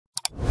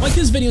Like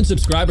this video and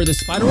subscribe, or the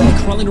spider will be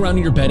crawling around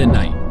in your bed at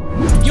night.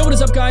 Yo, what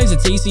is up guys,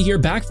 it's AC here,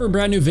 back for a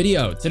brand new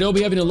video. Today we'll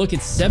be having a look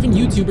at 7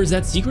 YouTubers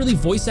that secretly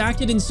voice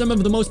acted in some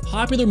of the most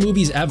popular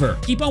movies ever.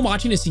 Keep on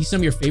watching to see some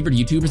of your favorite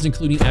YouTubers,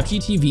 including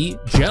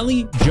FGTeeV,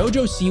 Jelly,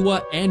 Jojo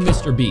Siwa, and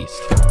Mr.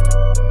 Beast.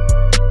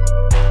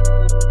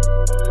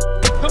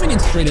 Coming in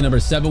straight at number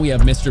 7, we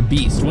have Mr.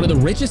 Beast, one of the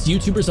richest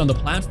YouTubers on the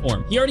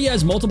platform. He already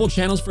has multiple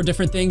channels for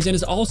different things and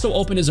has also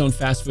opened his own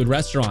fast food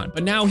restaurant.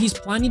 But now he's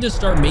planning to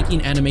start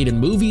making animated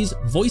movies,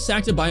 voice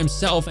acted by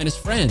himself and his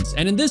friends.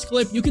 And in this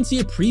clip, you can see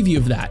a preview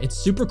of that. It's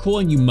super cool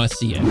and you must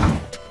see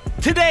it.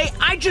 Today,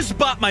 I just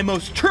bought my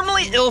most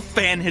terminally ill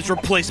fan his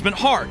replacement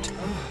heart.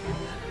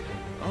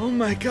 Oh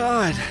my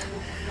god.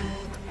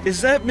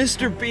 Is that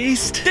Mr.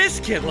 Beast? This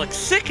kid looks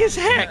sick as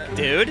heck,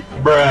 dude.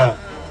 Bruh.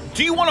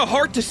 Do you want a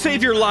heart to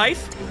save your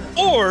life?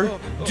 Or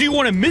do you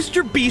want a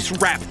Mr.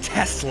 Beast rap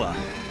Tesla?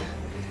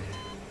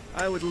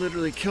 I would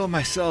literally kill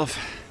myself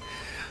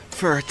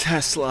for a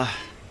Tesla.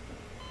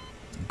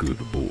 Good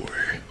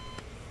boy.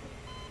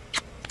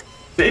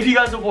 If you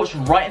guys have watched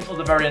right until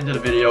the very end of the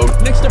video.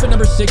 Next up at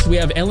number 6, we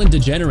have Ellen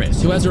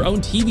DeGeneres, who has her own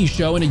TV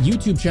show and a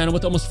YouTube channel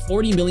with almost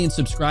 40 million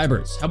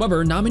subscribers.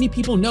 However, not many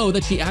people know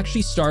that she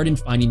actually starred in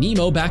Finding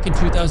Nemo back in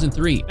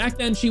 2003. Back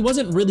then, she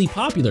wasn't really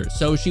popular,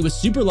 so she was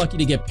super lucky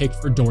to get picked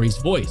for Dory's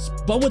voice.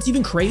 But what's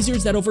even crazier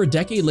is that over a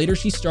decade later,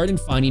 she starred in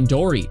Finding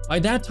Dory. By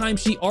that time,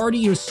 she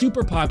already was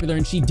super popular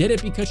and she did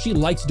it because she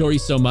liked Dory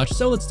so much,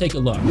 so let's take a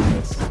look.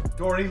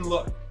 Dory,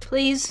 look.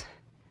 Please.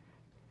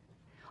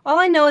 All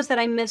I know is that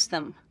I miss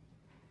them.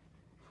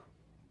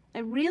 I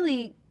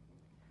really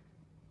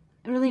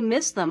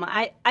miss them.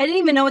 I didn't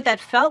even know what that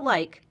felt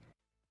like.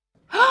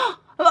 Oh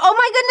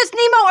my goodness,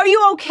 Nemo, are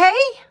you okay?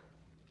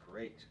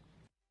 Great.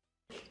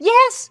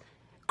 Yes,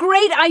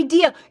 great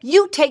idea.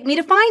 You take me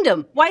to find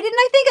him. Why didn't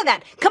I think of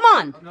that? Come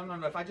on. Oh,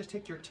 no. If I just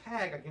take your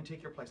tag, I can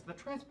take your place in the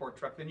transport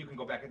truck. Then you can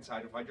go back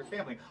inside and find your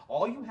family.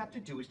 All you have to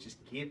do is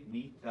just give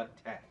me the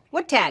tag.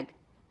 What tag?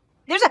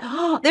 There's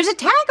a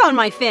tag on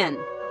my fin.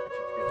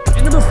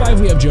 At number 5,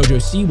 we have Jojo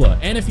Siwa,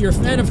 and if you're a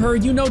fan of her,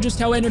 you know just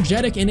how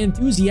energetic and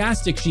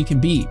enthusiastic she can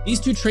be. These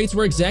two traits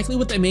were exactly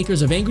what the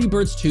makers of Angry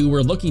Birds 2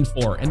 were looking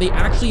for, and they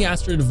actually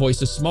asked her to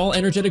voice a small,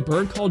 energetic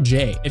bird called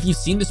Jay. If you've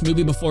seen this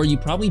movie before, you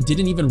probably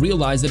didn't even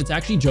realize that it's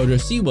actually Jojo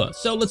Siwa,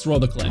 so let's roll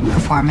the clip.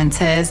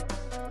 Performances,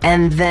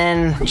 and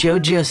then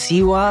Jojo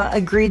Siwa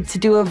agreed to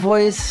do a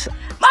voice.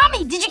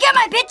 Mommy, did you get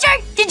my picture?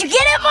 Did you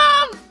get it,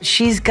 Mom?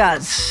 She's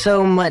got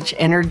so much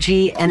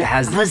energy and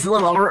has this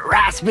little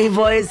raspy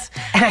voice,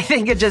 and I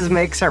think it just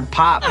makes her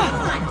pop.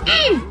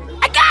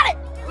 I got it!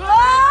 Whoa!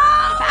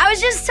 I was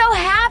just so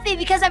happy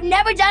because I've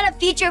never done a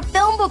feature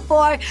film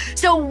before,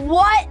 so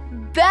what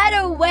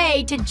better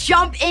way to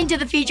jump into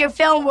the feature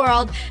film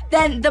world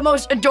than the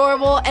most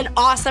adorable and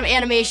awesome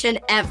animation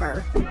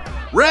ever.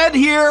 Red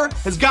here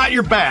has got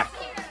your back,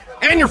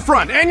 and your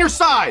front, and your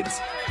sides.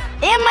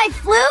 And my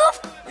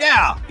floof?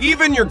 Yeah,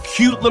 even your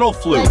cute little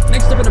flute.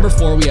 Next up at number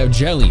 4, we have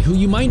Jelly, who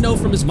you might know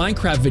from his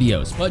Minecraft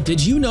videos, but did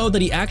you know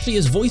that he actually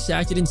has voice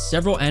acted in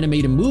several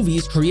animated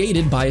movies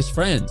created by his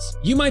friends?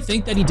 You might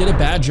think that he did a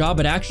bad job,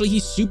 but actually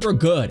he's super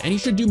good, and he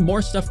should do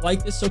more stuff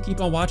like this, so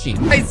keep on watching.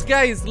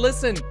 Guys,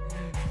 listen.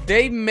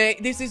 They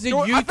make this is a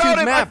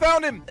YouTube map. I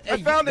found him.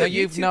 No,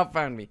 you've not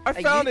found me. I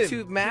found a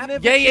YouTube map.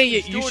 Yeah.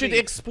 You should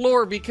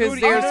explore because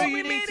there's.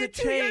 You need to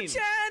change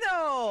your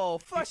channel.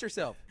 Flush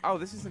yourself. Oh,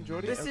 this isn't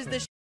Jordy? This is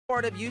the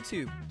part of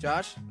YouTube,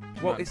 Josh.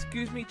 Well,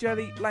 excuse me,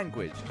 Jelly,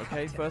 language,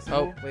 okay, first of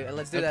all. Oh, wait,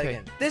 let's do that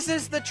again. This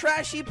is the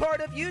trashy part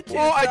of YouTube,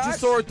 Oh, I Josh. just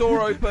saw a door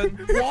open.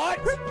 What?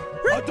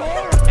 A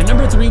door? At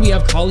number 3, we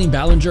have Colleen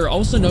Ballinger,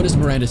 also known as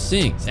Miranda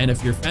Sings, and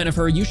if you're a fan of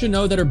her, you should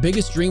know that her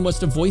biggest dream was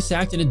to voice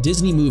act in a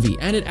Disney movie,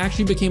 and it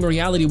actually became a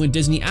reality when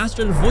Disney asked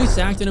her to voice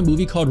act in a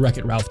movie called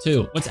Wreck-It Ralph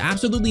 2. What's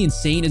absolutely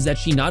insane is that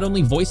she not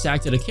only voice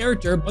acted a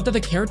character, but that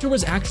the character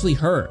was actually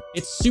her.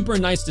 It's super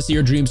nice to see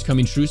her dreams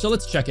coming true, so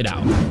let's check it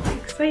out.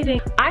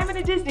 Exciting. I'm in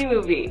a Disney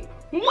movie.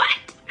 What?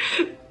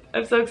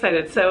 I'm so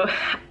excited. So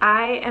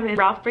I am in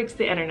Ralph Breaks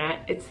the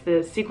Internet. It's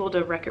the sequel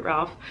to Wreck-It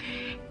Ralph.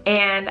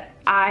 And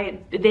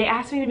they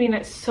asked me to be in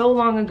it so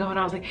long ago, and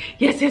I was like,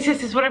 yes,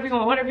 whatever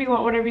you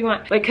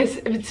want. Like, cause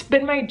it's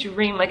been my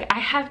dream. Like, I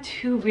have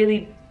 2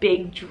 really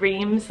big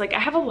dreams. Like, I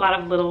have a lot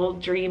of little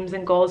dreams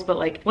and goals, but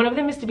like, one of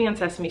them is to be on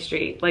Sesame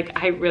Street. Like,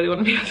 I really want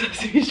to be on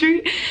Sesame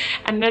Street.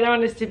 And another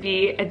one is to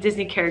be a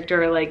Disney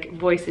character, like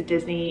voice a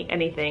Disney,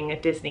 anything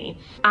at Disney.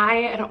 I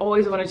had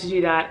always wanted to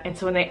do that, and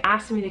so when they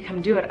asked me to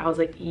come do it, I was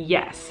like,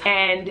 yes.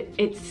 And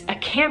it's a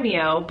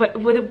cameo, but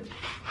what the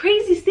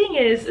craziest thing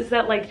is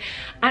that like,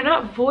 I'm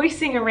not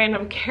voicing a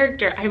random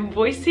character, I'm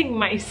voicing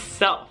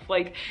myself,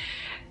 like,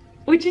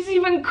 which is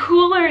even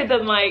cooler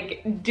than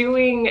like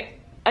doing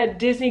a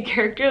Disney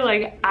character.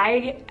 Like,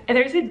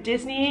 there's a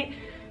Disney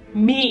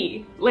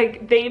me,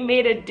 like they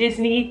made a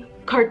Disney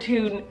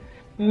cartoon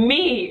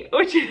me,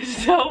 which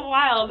is so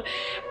wild.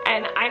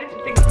 And I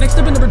didn't think. Next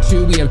up at number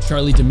 2, we have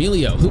Charli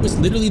D'Amelio, who was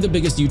literally the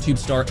biggest YouTube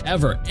star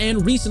ever,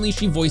 and recently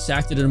she voice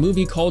acted in a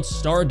movie called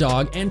Star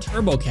Dog and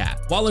Turbo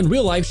Cat. While in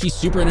real life she's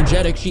super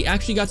energetic, she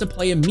actually got to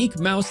play a meek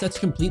mouse that's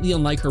completely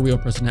unlike her real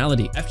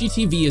personality.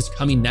 FGTeeV is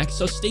coming next,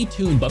 so stay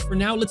tuned, but for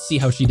now, let's see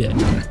how she did.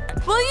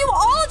 Will you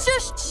all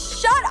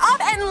just shut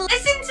up and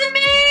listen to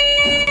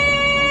me?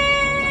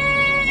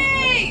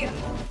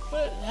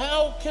 But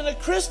how can a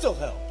crystal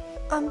help?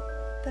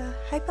 The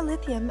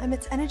hyperlithium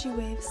emits energy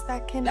waves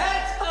that can...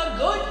 That's a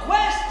good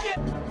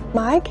question!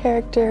 My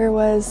character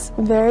was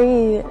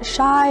very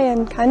shy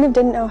and kind of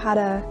didn't know how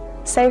to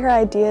say her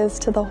ideas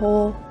to the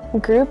whole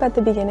group at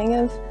the beginning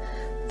of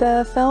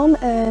the film,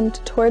 and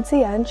towards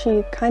the end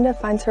she kind of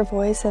finds her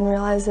voice and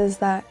realizes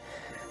that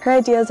her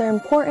ideas are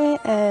important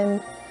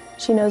and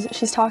she knows what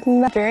she's talking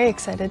about. Very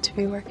excited to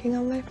be working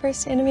on my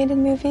first animated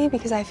movie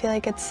because I feel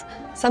like it's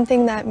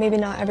something that maybe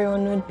not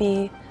everyone would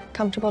be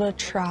comfortable to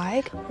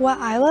try. What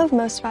I love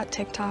most about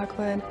TikTok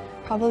would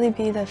probably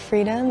be the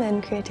freedom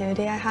and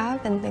creativity I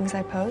have and things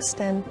I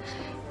post, and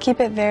keep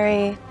it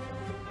very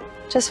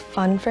just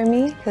fun for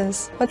me,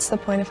 because what's the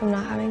point if I'm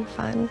not having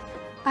fun?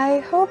 I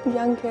hope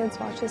young kids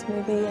watch this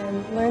movie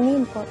and learn the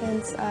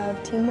importance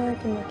of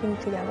teamwork and working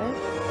together.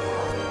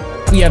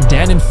 We have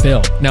Dan and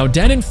Phil. Now,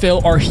 Dan and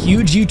Phil are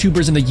huge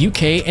YouTubers in the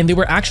UK, and they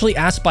were actually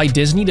asked by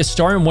Disney to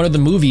star in one of the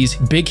movies,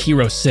 Big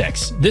Hero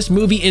 6. This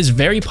movie is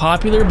very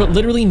popular, but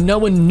literally no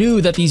one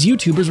knew that these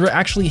YouTubers were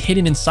actually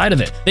hidden inside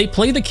of it. They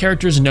play the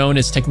characters known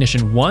as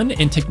Technician 1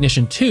 and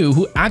Technician 2,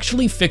 who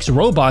actually fix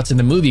robots in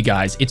the movie,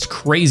 guys. It's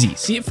crazy.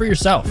 See it for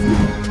yourself.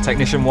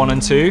 Technician 1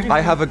 and 2.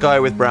 I have a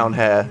guy with brown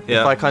hair. Yeah.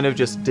 If I kind of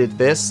just did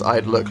this,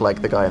 I'd look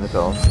like the guy in the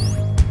film.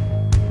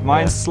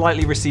 Mine's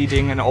slightly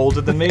receding and older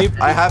than me.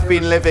 I have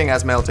been living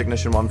as male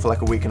technician 1 for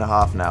like a week and a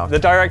half now. The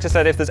director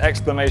said if there's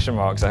exclamation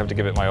marks, I have to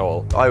give it my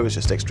all. I was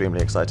just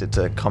extremely excited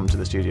to come to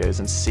the studios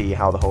and see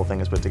how the whole thing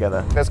is put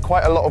together. There's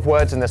quite a lot of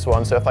words in this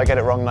one, so if I get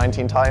it wrong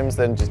 19 times,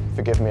 then just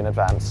forgive me in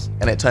advance.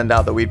 And it turned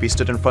out that we'd be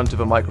stood in front of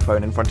a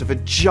microphone in front of a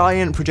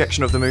giant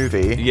projection of the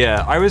movie.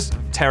 Yeah, I was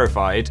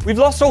terrified. We've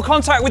lost all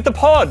contact with the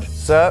pod!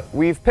 Sir,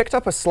 we've picked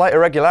up a slight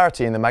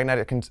irregularity in the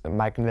magnetic...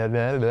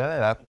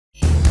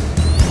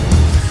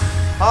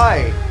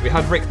 Hi! We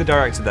had Rick the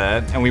director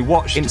there, and we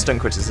watched...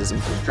 Instant criticism.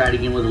 Let's try it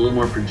again with a little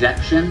more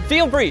projection.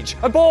 Field breach!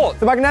 Abort!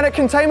 The magnetic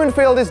containment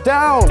field is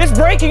down! It's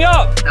breaking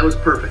up! That was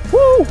perfect.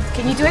 Woo!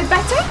 Can you do it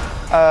better?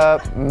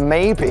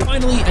 Maybe.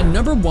 Finally, at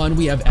number 1,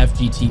 we have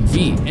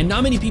FGTeeV, and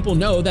not many people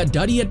know that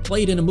Duddy had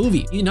played in a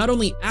movie. He not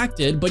only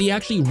acted, but he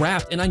actually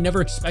rapped, and I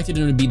never expected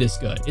him to be this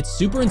good. It's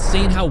super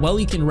insane how well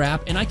he can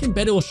rap, and I can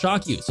bet it will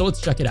shock you, so let's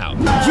check it out.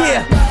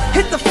 Yeah,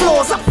 hit the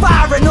floors, I'm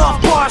firing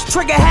off bars,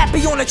 trigger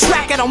happy on the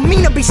track. I don't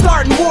mean to be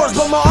starting wars,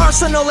 but my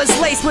arsenal is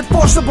laced with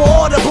forcible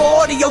audible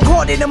audio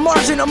guarded and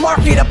marginal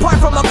market apart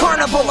from a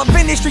carnival of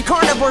industry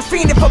carnivores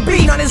fiending for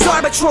beat on his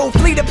arbitral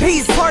fleet of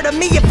peas. Part of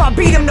me if I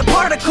beat him to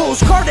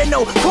particles.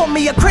 Cardinal, call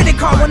me a credit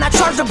card when I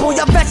chargeable.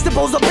 Your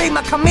vegetables obey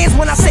my commands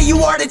when I say you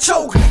are the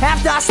choke.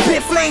 After I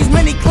spit flames,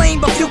 many claim,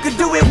 but you can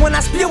do it. When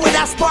I spew it,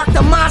 I spark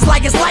the minds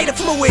like it's lighter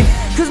fluid.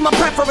 Cause my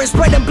preference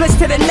spreading bliss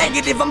to the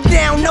negative. I'm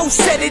down, no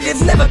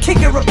sedatives, never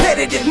kick it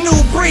repetitive. New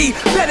breed,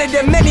 better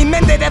than many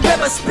men that have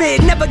ever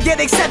spit. Never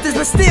get acceptance,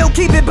 but still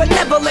keep it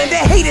benevolent.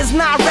 The hate is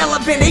not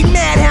relevant, they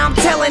mad how I'm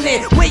telling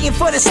it. Waiting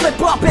for the slip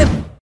up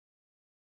and